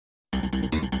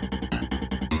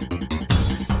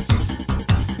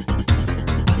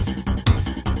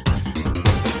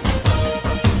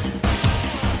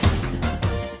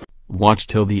watch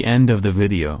till the end of the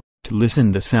video, to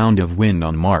listen the sound of wind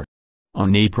on Mars.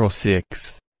 On April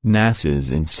 6,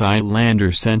 NASA's InSight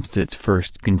lander sensed its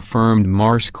first confirmed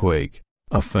marsquake,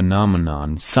 a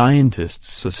phenomenon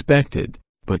scientists suspected,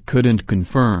 but couldn't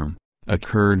confirm,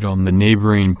 occurred on the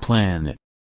neighboring planet.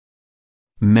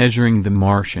 Measuring the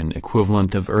Martian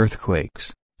equivalent of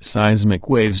earthquakes, seismic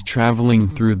waves traveling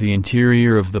through the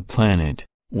interior of the planet,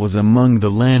 was among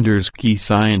the lander's key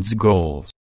science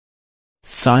goals.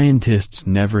 Scientists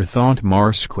never thought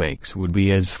marsquakes would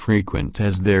be as frequent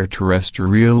as their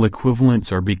terrestrial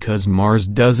equivalents are because Mars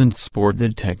doesn't sport the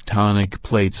tectonic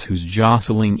plates whose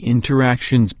jostling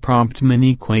interactions prompt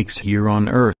many quakes here on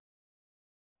Earth.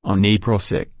 On April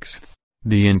 6,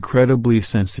 the incredibly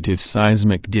sensitive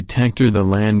seismic detector the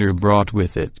lander brought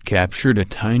with it captured a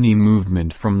tiny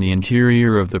movement from the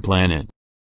interior of the planet.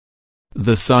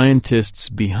 The scientists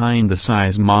behind the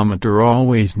seismometer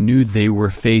always knew they were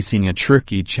facing a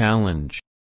tricky challenge.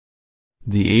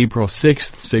 The April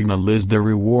 6 signal is the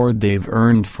reward they've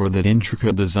earned for that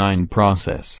intricate design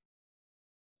process.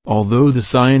 Although the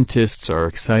scientists are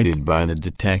excited by the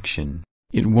detection,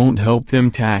 it won't help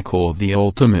them tackle the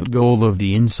ultimate goal of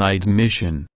the InSight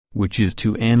mission, which is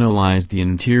to analyze the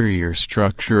interior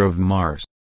structure of Mars.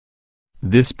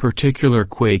 This particular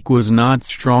quake was not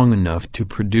strong enough to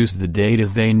produce the data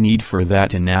they need for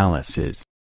that analysis.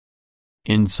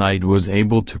 InSight was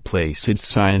able to place its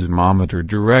seismometer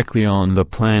directly on the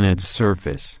planet's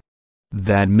surface.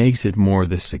 That makes it more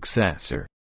the successor.